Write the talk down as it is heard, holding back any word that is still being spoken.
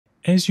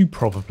As you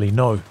probably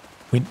know,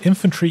 when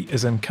infantry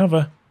is in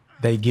cover,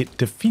 they get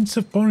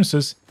defensive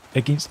bonuses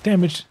against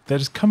damage that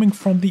is coming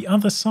from the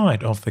other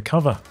side of the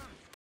cover.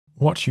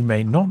 What you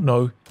may not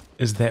know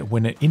is that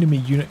when an enemy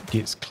unit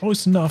gets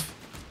close enough,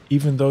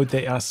 even though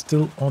they are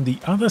still on the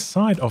other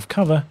side of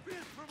cover,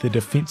 the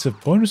defensive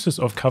bonuses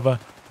of cover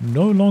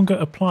no longer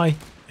apply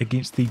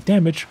against the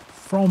damage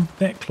from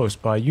that close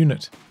by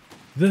unit.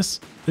 This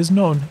is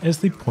known as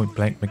the point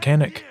blank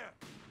mechanic.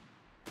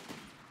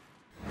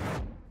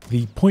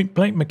 The point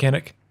blank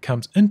mechanic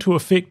comes into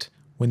effect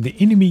when the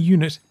enemy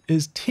unit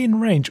is 10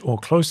 range or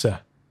closer.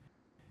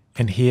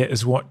 And here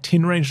is what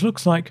 10 range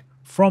looks like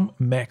from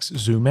max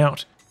zoom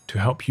out to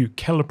help you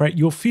calibrate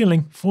your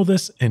feeling for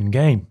this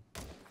in-game.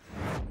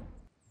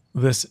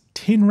 This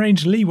 10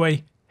 range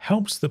leeway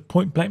helps the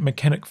point blank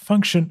mechanic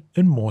function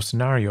in more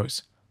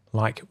scenarios,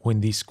 like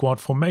when the squad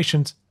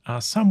formations are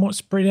somewhat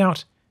spread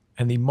out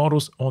and the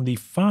models on the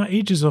far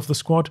edges of the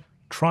squad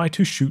try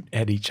to shoot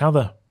at each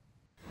other.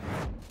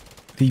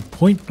 The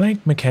point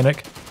blank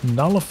mechanic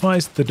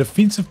nullifies the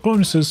defensive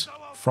bonuses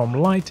from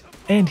light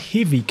and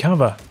heavy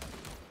cover,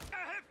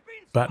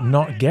 but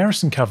not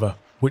garrison cover,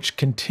 which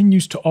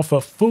continues to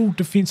offer full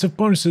defensive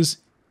bonuses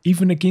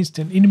even against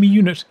an enemy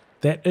unit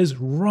that is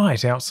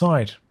right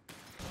outside.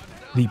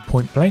 The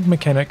point blank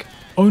mechanic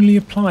only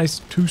applies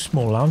to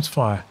small arms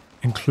fire,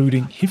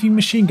 including heavy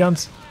machine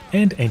guns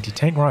and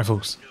anti-tank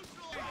rifles.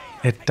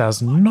 It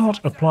does not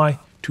apply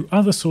to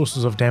other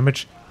sources of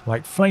damage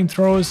like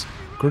flamethrowers,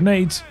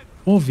 grenades,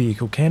 or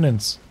vehicle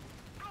cannons.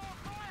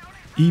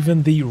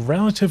 Even the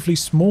relatively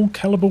small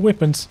caliber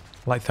weapons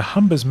like the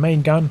Humber's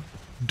main gun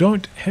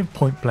don't have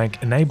point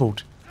blank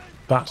enabled,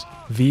 but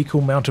vehicle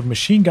mounted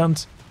machine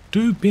guns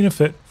do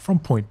benefit from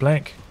point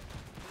blank.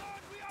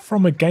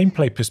 From a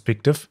gameplay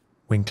perspective,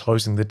 when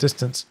closing the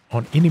distance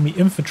on enemy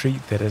infantry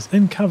that is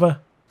in cover,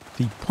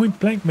 the point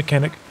blank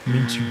mechanic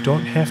means you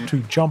don't have to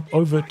jump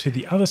over to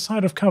the other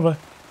side of cover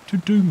to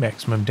do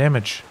maximum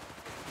damage.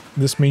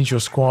 This means your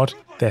squad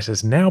that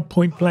is now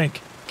point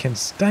blank can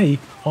stay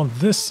on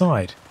this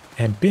side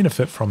and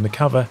benefit from the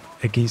cover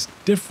against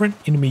different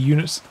enemy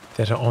units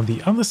that are on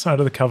the other side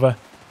of the cover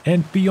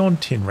and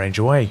beyond 10 range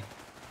away.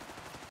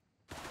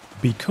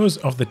 Because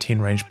of the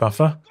 10 range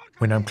buffer,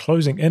 when I'm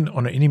closing in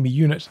on an enemy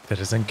unit that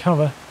is in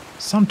cover,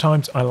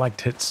 sometimes I like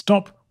to hit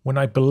stop when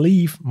I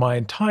believe my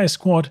entire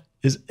squad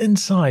is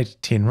inside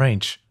 10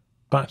 range,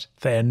 but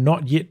they are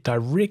not yet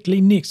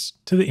directly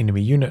next to the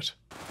enemy unit.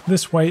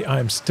 This way I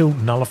am still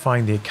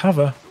nullifying their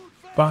cover,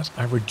 but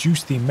I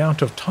reduce the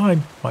amount of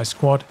time my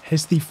squad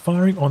has the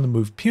firing on the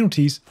move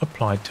penalties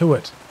applied to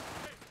it.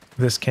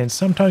 This can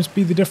sometimes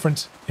be the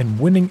difference in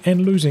winning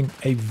and losing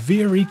a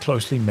very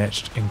closely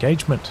matched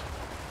engagement.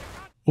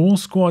 All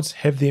squads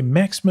have their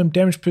maximum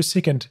damage per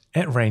second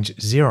at range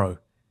 0,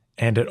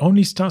 and it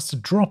only starts to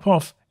drop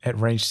off at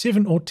range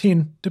 7 or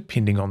 10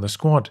 depending on the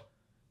squad.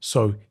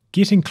 So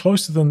getting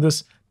closer than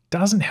this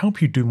doesn't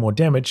help you do more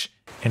damage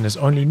and is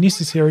only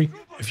necessary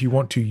if you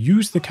want to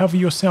use the cover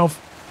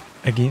yourself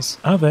against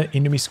other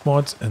enemy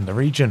squads in the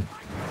region.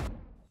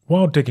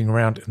 While digging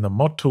around in the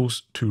mod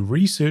tools to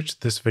research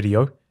this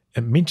video,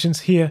 it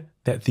mentions here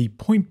that the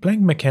point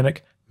blank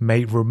mechanic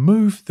may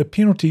remove the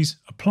penalties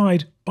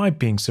applied by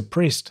being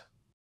suppressed.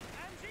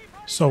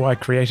 So I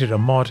created a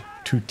mod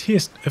to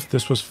test if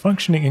this was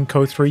functioning in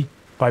Code 3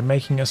 by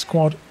making a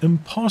squad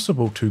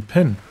impossible to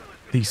pin.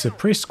 The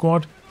suppressed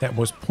squad that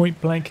was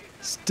point blank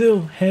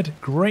still had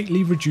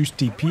greatly reduced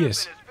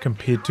DPS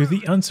compared to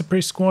the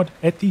unsuppressed squad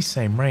at the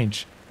same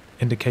range,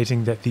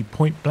 indicating that the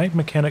point blank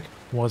mechanic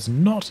was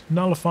not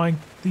nullifying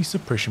the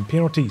suppression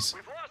penalties.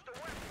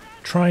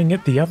 Trying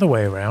it the other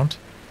way around,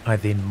 I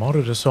then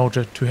modded a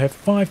soldier to have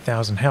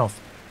 5000 health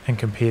and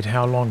compared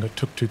how long it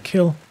took to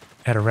kill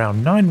at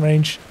around 9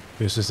 range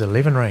versus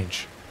 11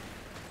 range.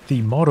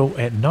 The model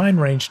at 9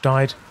 range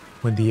died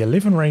when the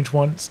 11 range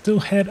one still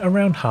had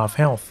around half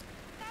health.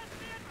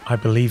 I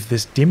believe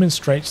this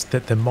demonstrates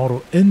that the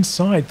model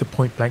inside the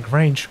point blank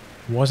range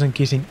wasn't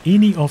getting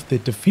any of the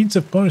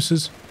defensive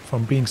bonuses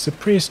from being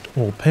suppressed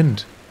or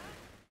pinned.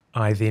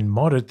 I then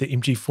modded the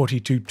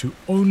MG42 to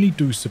only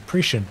do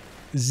suppression,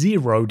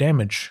 0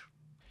 damage,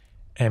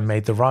 and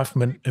made the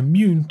rifleman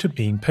immune to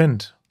being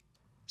pinned.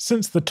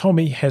 Since the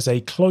Tommy has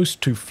a close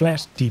to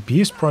flat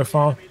DPS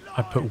profile,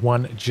 I put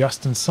one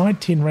just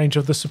inside 10 range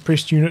of the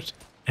suppressed unit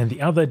and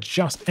the other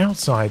just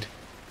outside,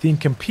 then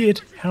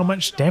compared how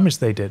much damage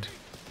they did.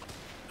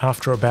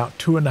 After about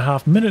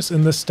 2.5 minutes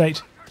in this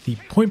state, the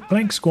point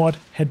blank squad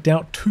had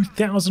dealt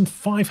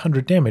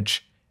 2500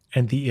 damage,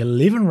 and the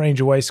 11 range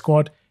away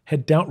squad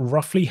had dealt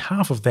roughly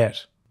half of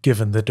that.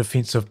 Given the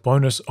defensive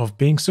bonus of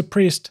being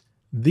suppressed,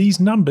 these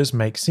numbers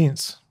make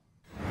sense.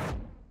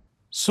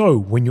 So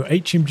when your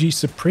HMG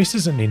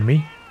suppresses an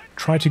enemy,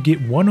 try to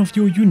get one of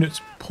your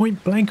units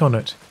point blank on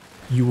it.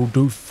 You will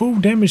do full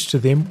damage to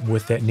them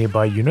with that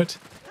nearby unit,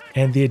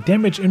 and their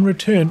damage in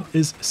return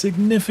is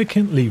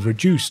significantly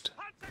reduced.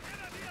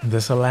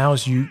 This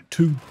allows you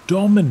to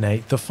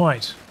dominate the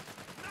fight.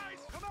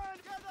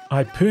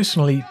 I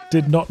personally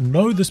did not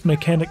know this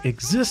mechanic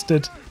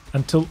existed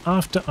until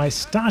after I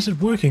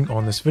started working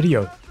on this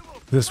video.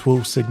 This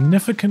will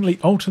significantly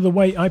alter the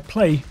way I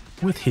play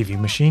with heavy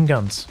machine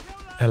guns,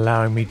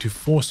 allowing me to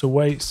force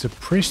away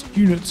suppressed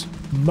units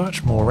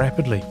much more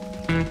rapidly.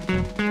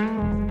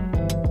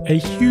 A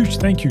huge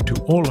thank you to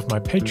all of my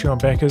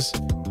Patreon backers,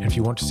 and if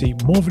you want to see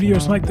more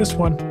videos like this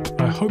one,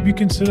 I hope you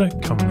consider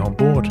coming on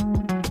board.